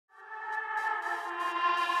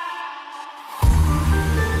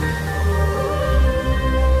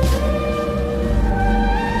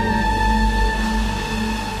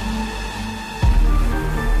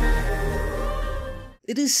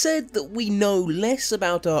It is said that we know less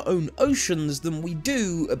about our own oceans than we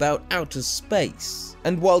do about outer space.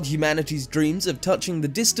 And while humanity's dreams of touching the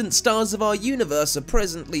distant stars of our universe are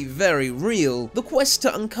presently very real, the quest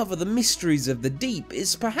to uncover the mysteries of the deep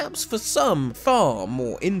is perhaps for some far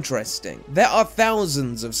more interesting. There are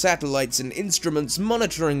thousands of satellites and instruments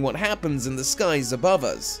monitoring what happens in the skies above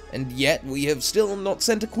us, and yet we have still not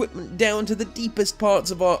sent equipment down to the deepest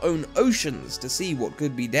parts of our own oceans to see what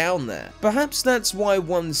could be down there. Perhaps that's why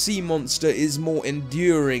one sea monster is more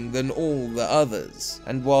enduring than all the others,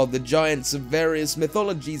 and while the giants of various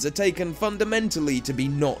mythologies are taken fundamentally to be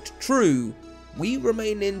not true, we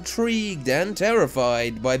remain intrigued and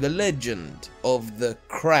terrified by the legend of the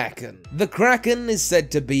Kraken. The Kraken is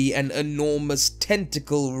said to be an enormous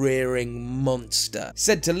tentacle-rearing monster,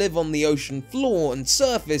 said to live on the ocean floor and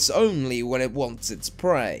surface only when it wants its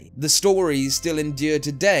prey. The stories still endure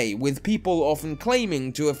today, with people often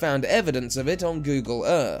claiming to have found evidence of it on Google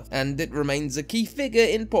Earth, and it remains a key figure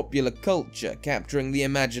in popular culture, capturing the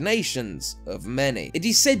imaginations of many. It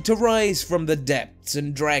is said to rise from the depths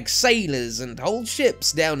and drag sailors and whole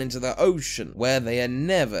ships down into the ocean, where they are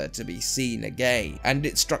never to be seen again, and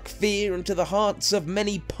it struck fear into the hearts of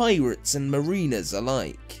many pirates and mariners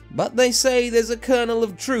alike. But they say there's a kernel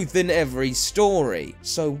of truth in every story,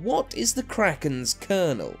 so what is the Kraken's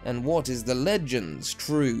kernel, and what is the legend's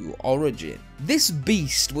true origin? This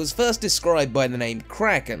beast was first described by the name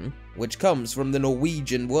Kraken, which comes from the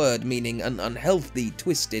Norwegian word meaning an unhealthy,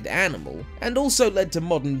 twisted animal, and also led to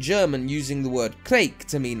modern German using the word krake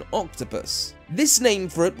to mean octopus. This name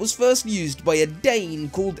for it was first used by a Dane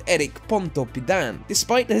called Erik Pontoppidan.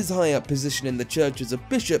 Despite his high up position in the church as a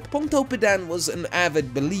bishop, Pontoppidan was an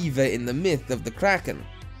avid believer in the myth of the Kraken,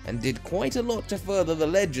 and did quite a lot to further the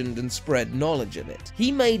legend and spread knowledge of it. He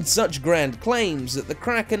made such grand claims that the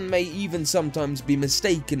Kraken may even sometimes be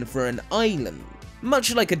mistaken for an island,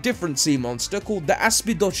 much like a different sea monster called the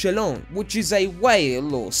Aspidochelon, which is a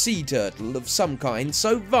whale or sea turtle of some kind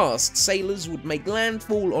so vast sailors would make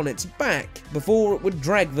landfall on its back before it would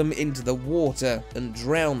drag them into the water and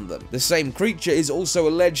drown them. The same creature is also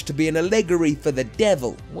alleged to be an allegory for the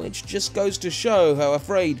devil, which just goes to show how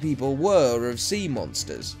afraid people were of sea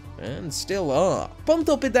monsters, and still are.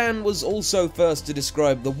 Pontoppidan was also first to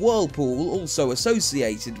describe the whirlpool also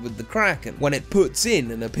associated with the Kraken when it puts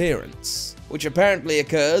in an appearance, which apparently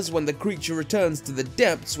occurs when the creature returns to the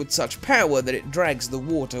depths with such power that it drags the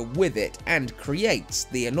water with it and creates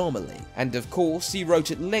the anomaly. And of course, he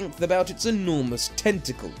wrote at length about its enormous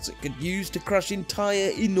tentacles it could use to crush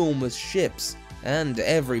entire enormous ships and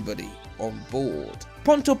everybody on board.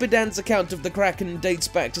 Pontoppidan's account of the Kraken dates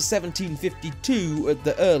back to 1752 at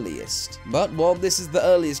the earliest, but while this is the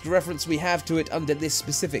earliest reference we have to it under this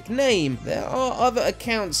specific name, there are other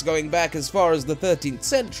accounts going back as far as the 13th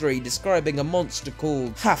century describing a monster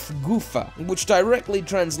called Hafgufa, which directly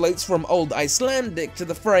translates from Old Icelandic to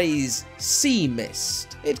the phrase sea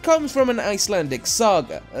mist. It comes from an Icelandic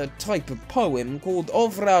saga, a type of poem called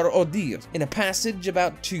Ofrar Odir, in a passage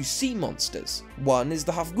about two sea monsters. One is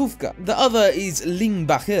the Hafgufka, the other is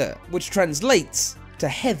Lyngbakr, which translates to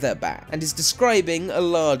heatherbat, and is describing a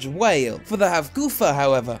large whale. For the Hafgufa,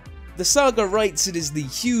 however, the saga writes it is the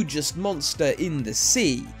hugest monster in the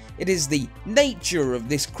sea. It is the nature of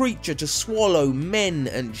this creature to swallow men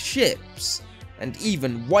and ships, and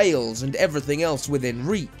even whales and everything else within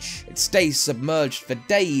reach. It stays submerged for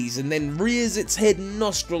days and then rears its head and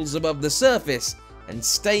nostrils above the surface, and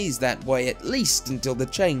stays that way at least until the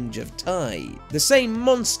change of tide. The same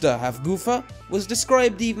monster, Hafgufa, was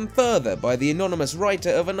described even further by the anonymous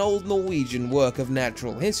writer of an old Norwegian work of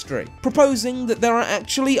natural history, proposing that there are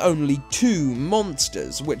actually only two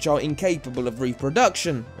monsters which are incapable of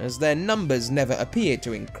reproduction, as their numbers never appear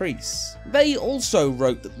to increase. They also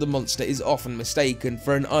wrote that the monster is often mistaken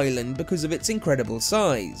for an island because of its incredible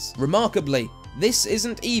size. Remarkably, this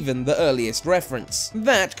isn't even the earliest reference.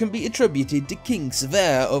 That can be attributed to King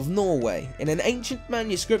Sverre of Norway in an ancient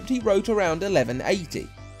manuscript he wrote around 1180.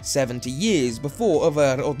 70 years before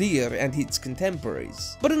Ofrar Odir and its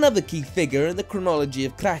contemporaries. But another key figure in the chronology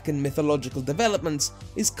of Kraken mythological developments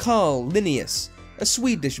is Carl Linnaeus, a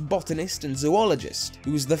Swedish botanist and zoologist,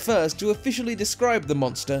 who was the first to officially describe the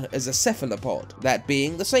monster as a cephalopod, that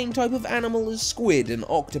being the same type of animal as squid and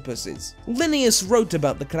octopuses. Linnaeus wrote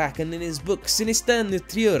about the Kraken in his book Sinister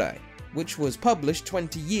Naturae, which was published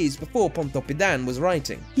 20 years before Pontoppidan was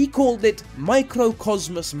writing. He called it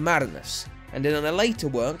Microcosmos Marinus, and in a later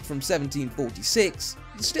work from 1746,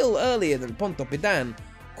 still earlier than Pontoppidan,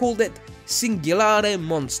 called it Singulare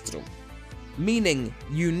Monstrum, meaning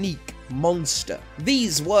unique monster.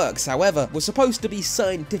 These works, however, were supposed to be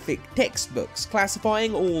scientific textbooks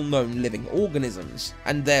classifying all known living organisms,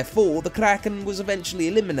 and therefore the Kraken was eventually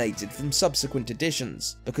eliminated from subsequent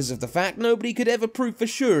editions, because of the fact nobody could ever prove for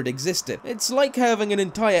sure it existed. It's like having an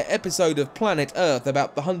entire episode of Planet Earth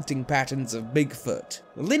about the hunting patterns of Bigfoot.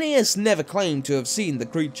 Linnaeus never claimed to have seen the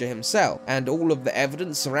creature himself, and all of the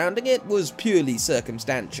evidence surrounding it was purely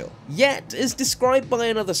circumstantial. Yet, as described by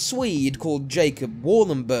another Swede called Jacob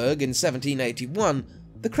Wallenberg in 1781,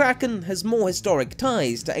 the Kraken has more historic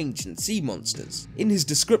ties to ancient sea monsters. In his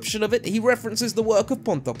description of it, he references the work of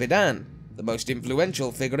Pontoppidan, the most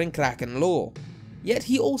influential figure in Kraken lore. Yet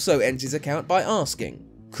he also ends his account by asking,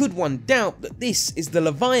 could one doubt that this is the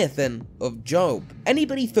Leviathan of Job?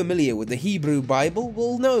 Anybody familiar with the Hebrew Bible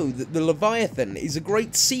will know that the Leviathan is a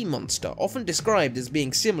great sea monster, often described as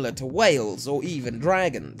being similar to whales or even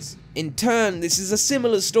dragons. In turn, this is a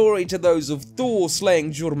similar story to those of Thor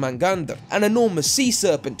slaying Jormungandr, an enormous sea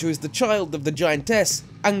serpent who is the child of the giantess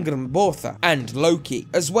Angrboda, and Loki,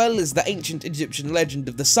 as well as the ancient Egyptian legend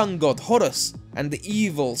of the sun god Horus and the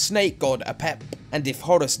evil snake god Apep. And if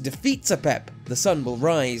Horus defeats Apep, the sun will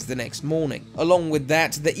rise the next morning. Along with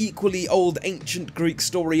that, the equally old ancient Greek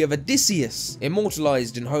story of Odysseus,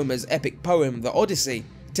 immortalized in Homer's epic poem The Odyssey,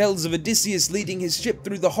 tells of Odysseus leading his ship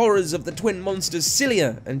through the horrors of the twin monsters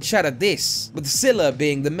Scylla and Charybdis, with Scylla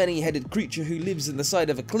being the many-headed creature who lives in the side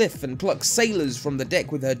of a cliff and plucks sailors from the deck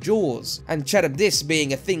with her jaws, and Charybdis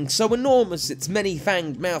being a thing so enormous its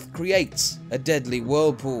many-fanged mouth creates a deadly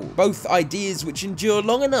whirlpool, both ideas which endure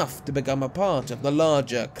long enough to become a part of the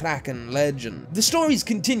larger Kraken legend. The stories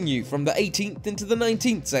continue from the 18th into the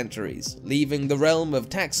 19th centuries, leaving the realm of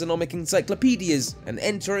taxonomic encyclopedias and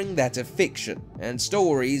entering that of fiction, and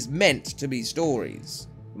stories meant to be stories.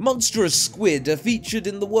 Monstrous squid are featured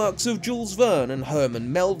in the works of Jules Verne and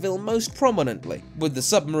Herman Melville most prominently, with the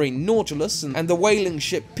submarine Nautilus and the whaling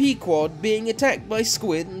ship Pequod being attacked by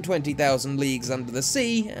squid in 20,000 Leagues Under the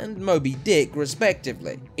Sea and Moby Dick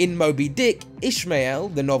respectively. In Moby Dick, Ishmael,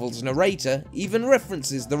 the novel's narrator, even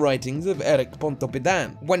references the writings of Eric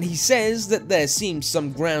Pontoppidan, when he says that there seems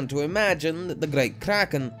some ground to imagine that the great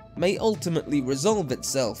Kraken may ultimately resolve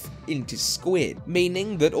itself into squid,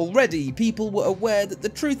 meaning that already people were aware that the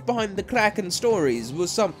truth behind the Kraken stories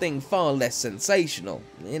was something far less sensational.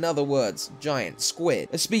 In other words, giant squid,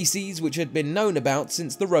 a species which had been known about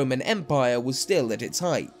since the Roman Empire was still at its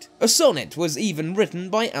height. A sonnet was even written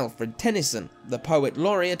by Alfred Tennyson, the poet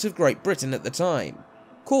laureate of Great Britain at the time,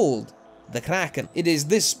 called The Kraken. It is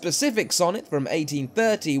this specific sonnet from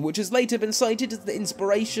 1830 which has later been cited as the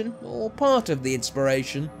inspiration, or part of the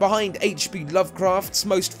inspiration, behind H.P. Lovecraft's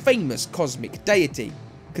most famous cosmic deity,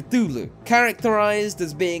 Cthulhu, characterized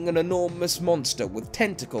as being an enormous monster with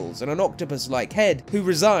tentacles and an octopus-like head who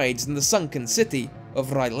resides in the sunken city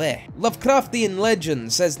of R'lyeh. Lovecraftian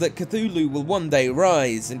legend says that Cthulhu will one day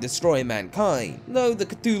rise and destroy mankind, though the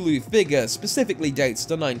Cthulhu figure specifically dates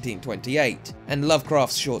to 1928, and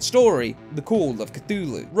Lovecraft's short story, The Call of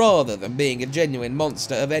Cthulhu, rather than being a genuine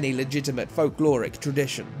monster of any legitimate folkloric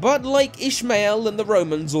tradition. But like Ishmael and the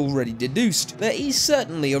Romans already deduced, there is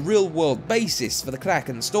certainly a real-world basis for the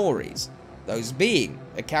Kraken stories, those being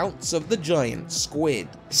accounts of the giant squid.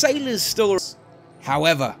 Sailors still...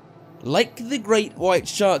 However, like the great white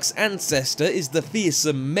shark's ancestor is the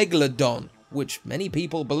fearsome megalodon, which many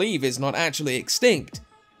people believe is not actually extinct,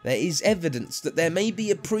 there is evidence that there may be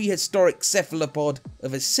a prehistoric cephalopod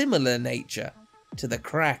of a similar nature to the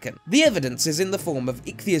Kraken. The evidence is in the form of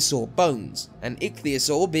ichthyosaur bones, an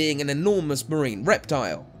ichthyosaur being an enormous marine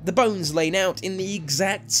reptile. The bones laid out in the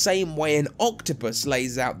exact same way an octopus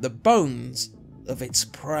lays out the bones of its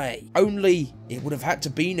prey. Only it would have had to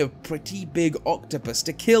been a pretty big octopus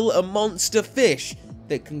to kill a monster fish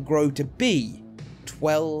that can grow to be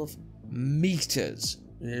 12 meters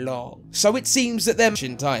long. So it seems that they're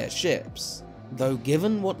entire ships. Though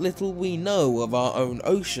given what little we know of our own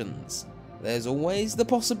oceans, there's always the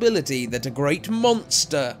possibility that a great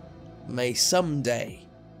monster may someday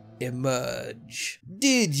emerge.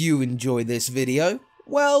 Did you enjoy this video?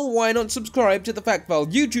 Well, why not subscribe to the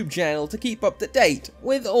FactFile YouTube channel to keep up to date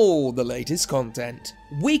with all the latest content.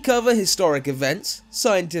 We cover historic events,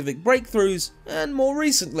 scientific breakthroughs, and more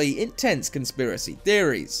recently, intense conspiracy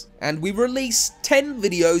theories. And we release 10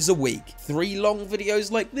 videos a week, 3 long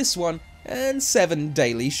videos like this one, and 7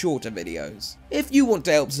 daily shorter videos. If you want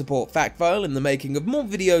to help support FactFile in the making of more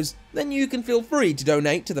videos, then you can feel free to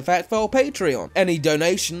donate to the FactFile Patreon. Any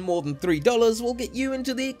donation more than $3 will get you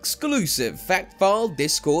into the exclusive FactFile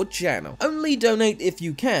Discord channel. Only donate if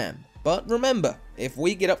you can, but remember, If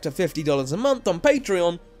we get up to $50 a month on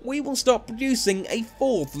Patreon, we will start producing a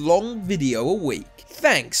 4th long video a week.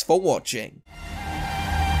 Thanks for watching.